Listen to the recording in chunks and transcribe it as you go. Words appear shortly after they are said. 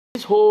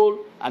whole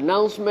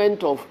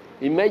announcement of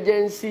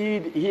emergency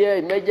here,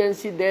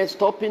 emergency there,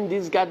 stopping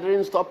this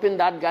gathering, stopping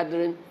that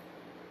gathering,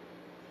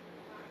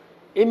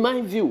 in my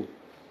view,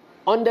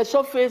 on the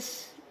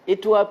surface,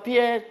 it will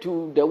appear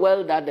to the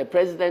world that the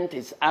president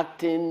is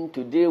acting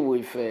to deal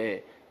with,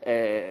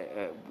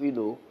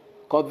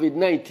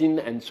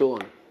 COVID-19 and so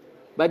on.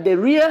 But the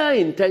real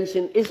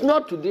intention is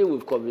not to deal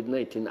with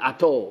COVID-19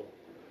 at all.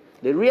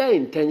 The real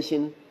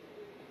intention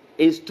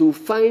is to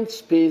find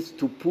space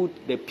to put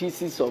the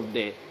pieces of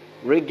the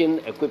rigging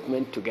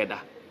equipment together,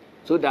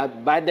 so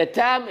that by the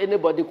time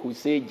anybody could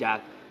say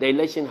Jack, the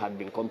election had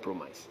been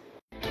compromised.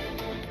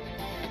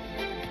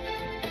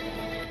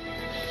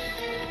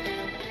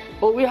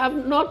 But we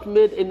have not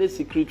made any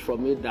secret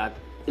from it that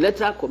the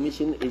Electoral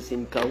Commission is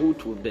in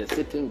cahoots with the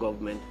sitting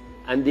government,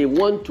 and they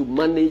want to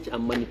manage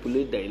and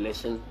manipulate the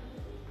election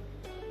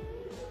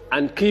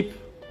and keep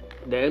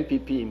the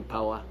MPP in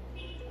power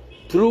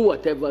through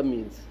whatever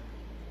means.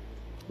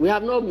 We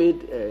have not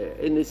made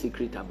any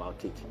secret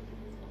about it.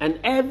 And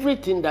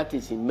everything that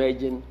is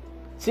emerging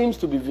seems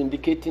to be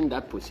vindicating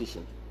that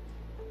position.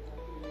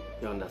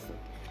 You understand?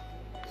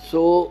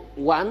 So,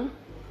 one,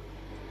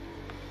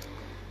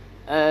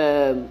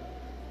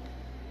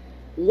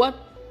 what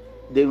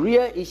the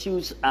real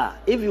issues are,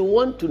 if you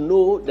want to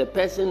know the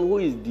person who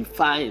is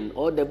defying,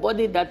 or the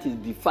body that is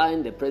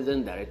defying the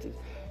president's directives,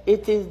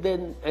 it is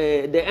the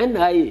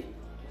NIA.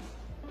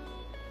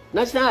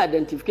 National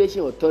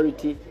Identification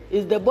Authority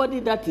is the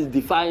body that is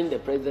defying the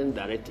president's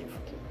directive.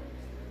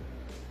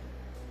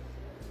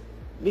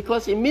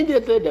 Because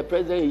immediately the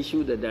president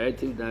issued the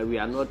directive that we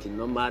are not in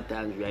normal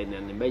times, we are in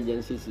an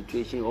emergency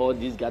situation, all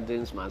these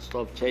gatherings must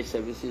stop, church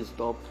services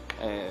stop,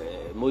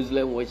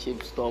 Muslim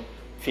worship stop,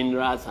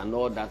 funerals and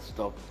all that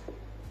stuff.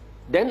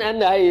 Then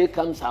NIA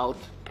comes out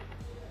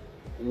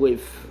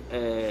with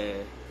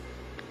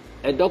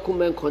a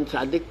document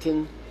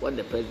contradicting what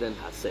the president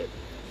has said,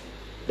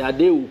 that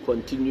they will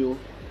continue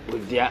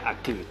with their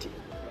activity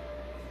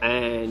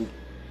and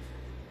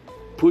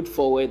put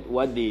forward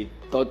what they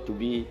thought to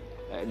be,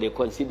 they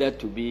consider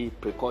to be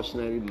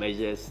precautionary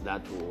measures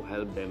that will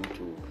help them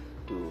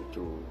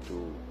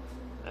to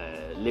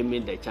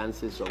limit the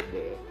chances of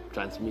the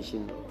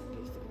transmission of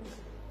this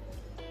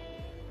thing.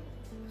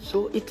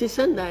 So it is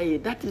NIA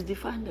that is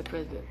defying the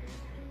president.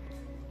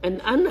 And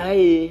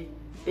NIA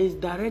is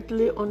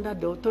directly under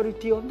the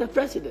authority of the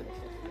president.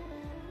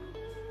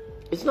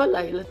 It's not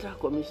like Electoral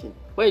Commission,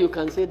 where you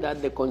can say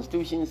that the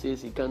Constitution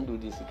says he can't do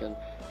this, he can't.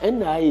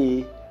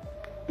 NIA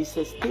is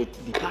a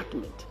state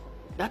department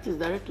that is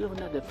directly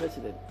under the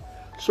president.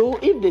 So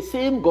if the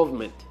same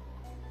government,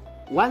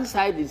 one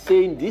side is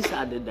saying these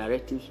are the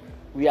directives,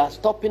 we are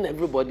stopping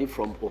everybody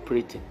from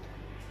operating,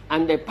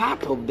 and the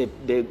part of the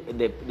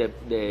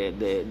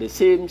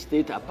same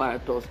state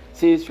apparatus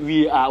says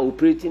we are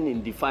operating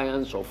in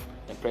defiance of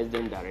the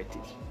president's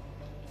directives,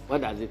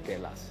 what does it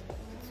tell us?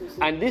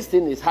 And this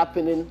thing is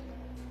happening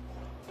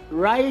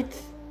right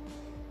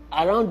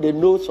around the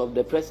nose of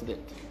the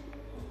president,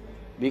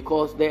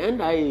 because the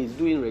NIA is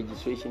doing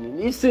registration in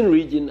the Eastern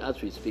region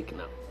as we speak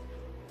now.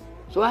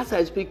 So as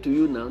I speak to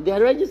you now, they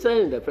are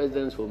registering in the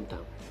president's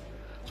hometown.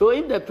 So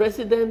if the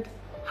president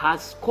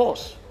has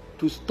cause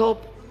to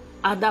stop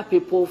other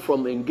people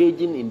from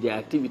engaging in their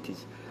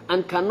activities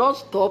and cannot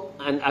stop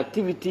an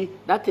activity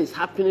that is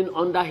happening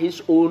under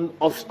his own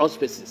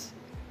auspices,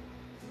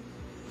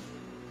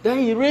 then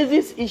he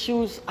raises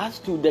issues as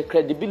to the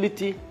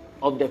credibility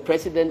of the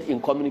president in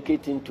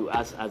communicating to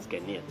us as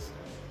Ghanaians.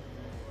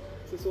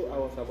 So I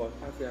was about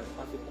asking, as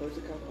a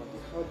political party,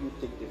 how do you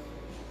take this?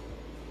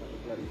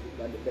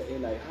 The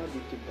NIA, how do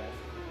you take that?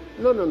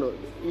 No.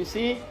 You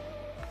see,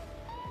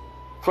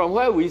 from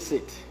where we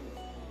sit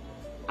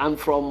and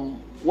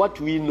from what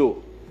we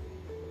know,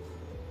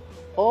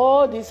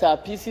 all these are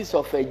pieces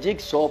of a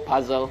jigsaw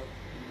puzzle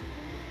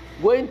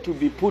going to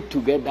be put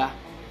together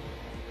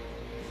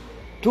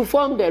to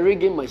form the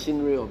rigging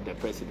machinery of the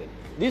president.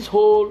 This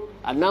whole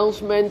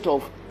announcement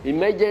of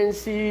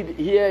emergency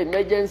here,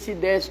 emergency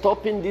there,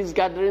 stopping this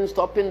gathering,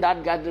 stopping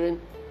that gathering,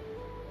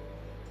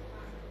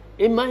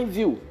 in my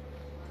view,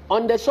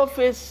 on the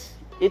surface,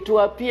 it will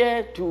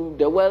appear to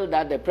the world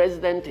that the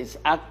president is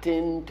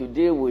acting to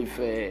deal with,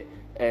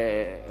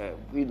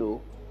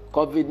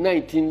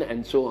 COVID-19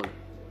 and so on.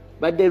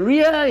 But the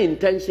real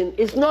intention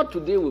is not to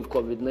deal with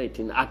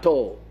COVID-19 at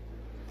all.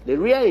 The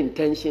real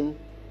intention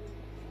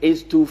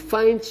is to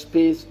find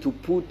space to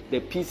put the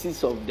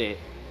pieces of the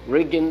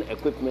rigging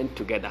equipment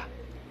together,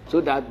 so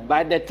that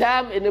by the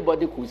time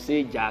anybody could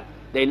say Jack,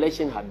 the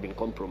election had been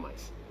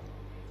compromised.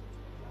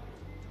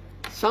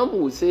 Some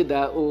will say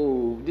that,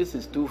 oh, this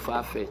is too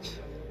far-fetched.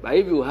 But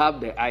if you have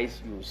the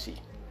eyes, you will see.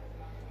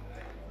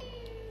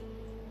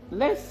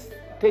 Let's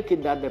take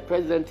it that the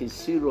president is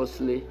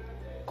seriously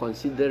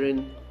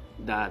considering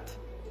that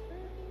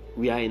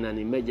we are in an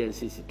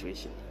emergency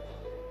situation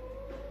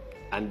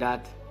and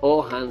that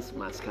all hands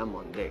must come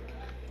on deck.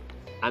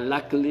 And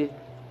luckily,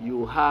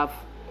 you have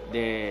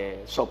the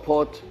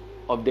support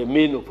of the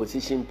main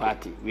opposition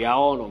party. We are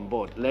all on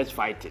board. Let's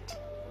fight it.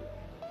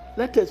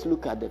 Let us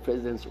look at the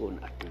president's own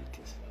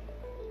activities.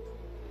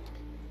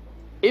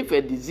 if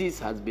a disease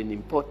has been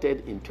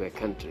imported into a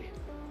country,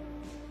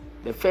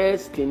 the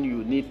first thing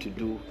you need to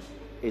do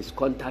is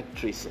contact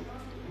tracing.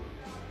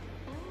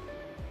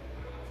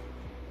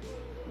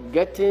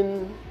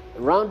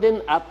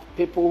 Rounding up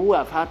people who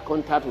have had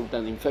contact with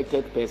an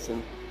infected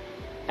person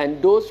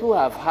and those who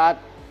have had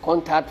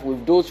contact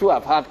with those who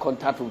have had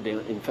contact with the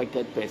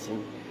infected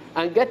person,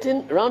 and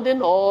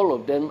rounding all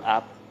of them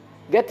up,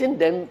 getting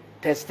them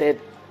tested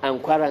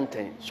and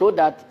quarantined so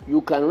that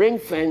you can ring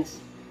fence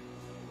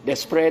the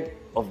spread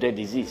of the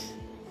disease.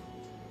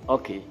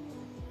 Okay.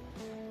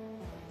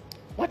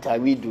 What are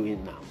we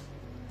doing now?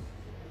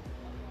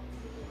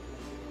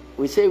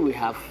 We say we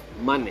have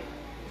money.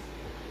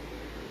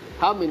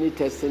 How many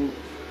testing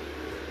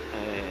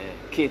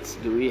kits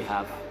do we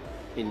have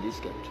in this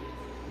country?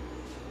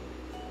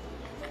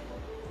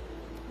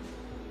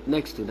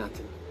 Next to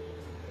nothing.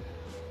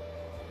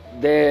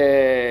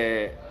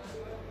 The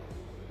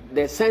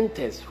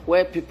centers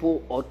where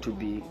people ought to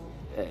be,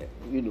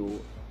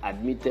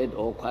 admitted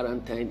or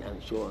quarantined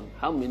and so on,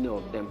 how many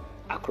of them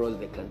across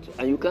the country?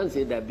 And you can't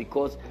say that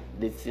because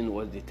this thing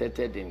was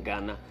detected in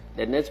Ghana,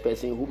 the next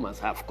person who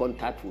must have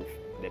contact with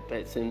the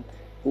person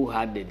who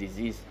had the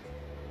disease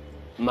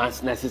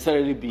must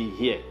necessarily be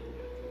here.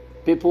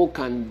 People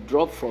can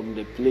drop from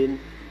the plane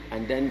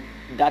and then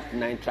that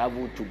night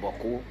travel to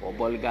Boko or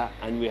Bolga,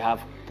 and we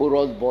have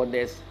porous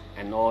borders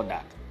and all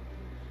that.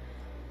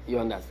 You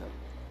understand?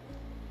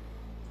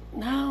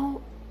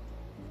 Now,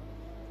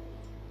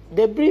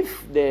 the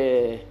brief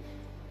the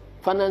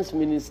finance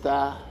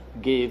minister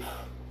gave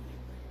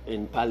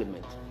in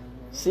Parliament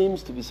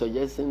seems to be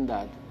suggesting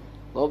that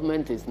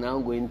government is now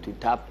going to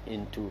tap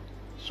into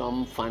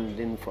some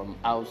funding from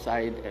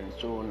outside and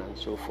so on and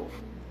so forth.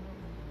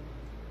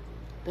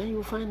 Then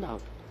you find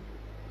out.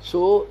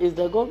 So is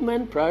the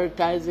government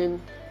prioritizing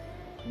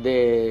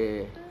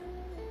the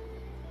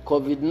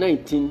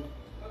COVID-19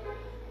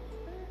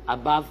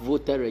 above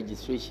voter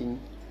registration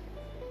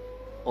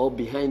or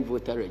behind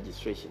voter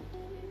registration?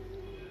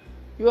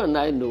 You and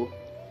I know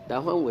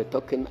that when we're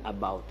talking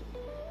about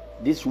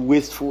this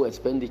wasteful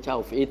expenditure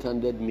of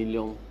 800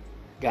 million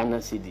Ghana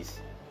cedis,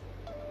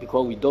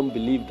 because we don't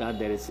believe that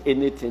there is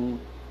anything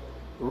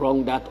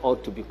wrong that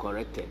ought to be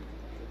corrected,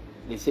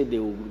 they say they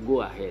will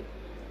go ahead.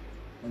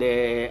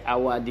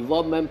 Our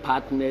development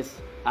partners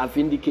have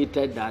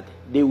indicated that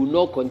they will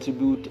not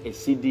contribute a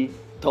cedi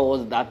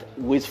towards that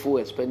wasteful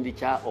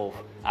expenditure of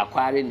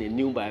acquiring a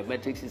new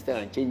biometric system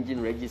and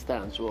changing register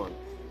and so on.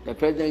 The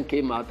president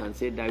came out and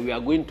said that we are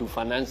going to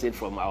finance it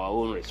from our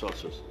own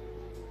resources.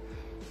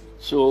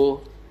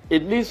 So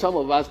it leads some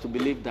of us to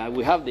believe that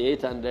we have the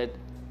 800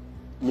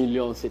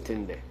 million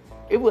sitting there.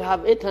 If we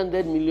have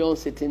 800 million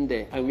sitting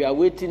there and we are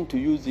waiting to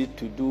use it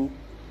to do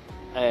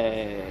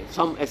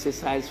some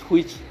exercise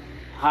which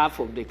half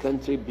of the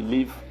country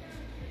believe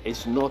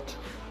is not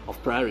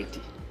of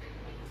priority,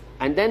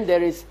 and then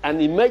there is an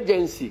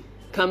emergency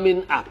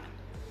coming up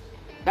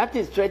that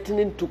is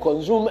threatening to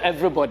consume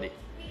everybody,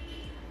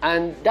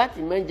 and that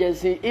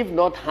emergency, if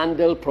not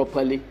handled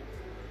properly,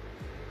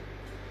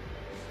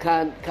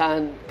 can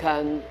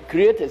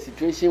create a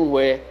situation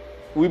where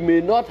we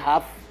may not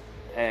have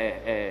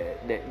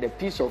the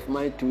peace of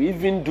mind to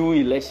even do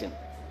election.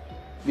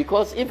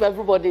 Because if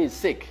everybody is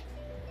sick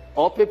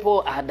or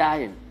people are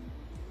dying,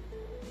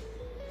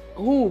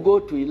 who will go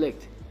to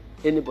elect?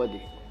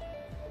 Anybody.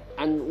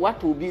 And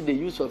what will be the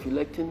use of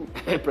electing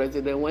a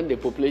president when the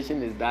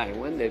population is dying,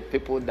 when the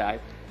people die?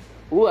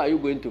 Who are you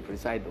going to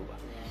preside over?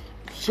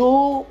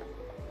 So,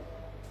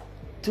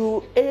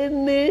 to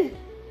any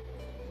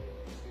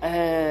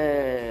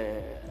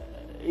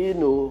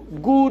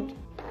good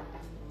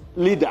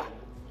leader,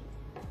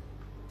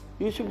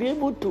 you should be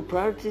able to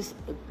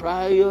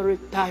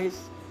prioritize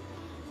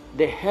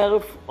the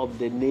health of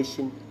the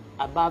nation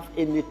above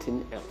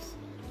anything else.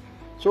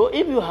 So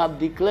if you have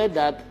declared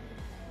that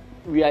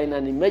we are in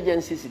an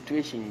emergency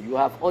situation, you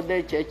have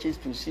ordered churches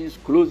to cease,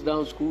 close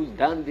down schools,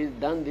 done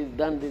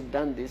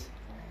this,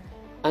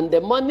 and the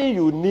money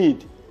you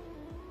need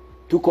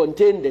to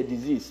contain the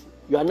disease,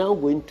 you are now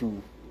going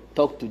to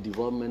talk to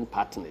development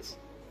partners.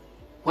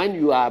 When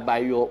you are by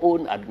your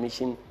own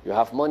admission, you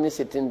have money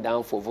sitting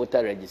down for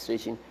voter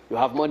registration, you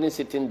have money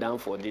sitting down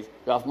for this,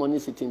 you have money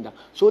sitting down.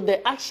 So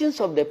the actions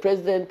of the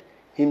president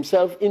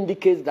himself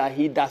indicates that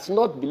he does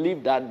not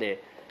believe that the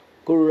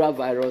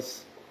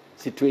coronavirus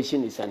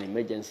situation is an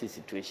emergency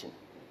situation.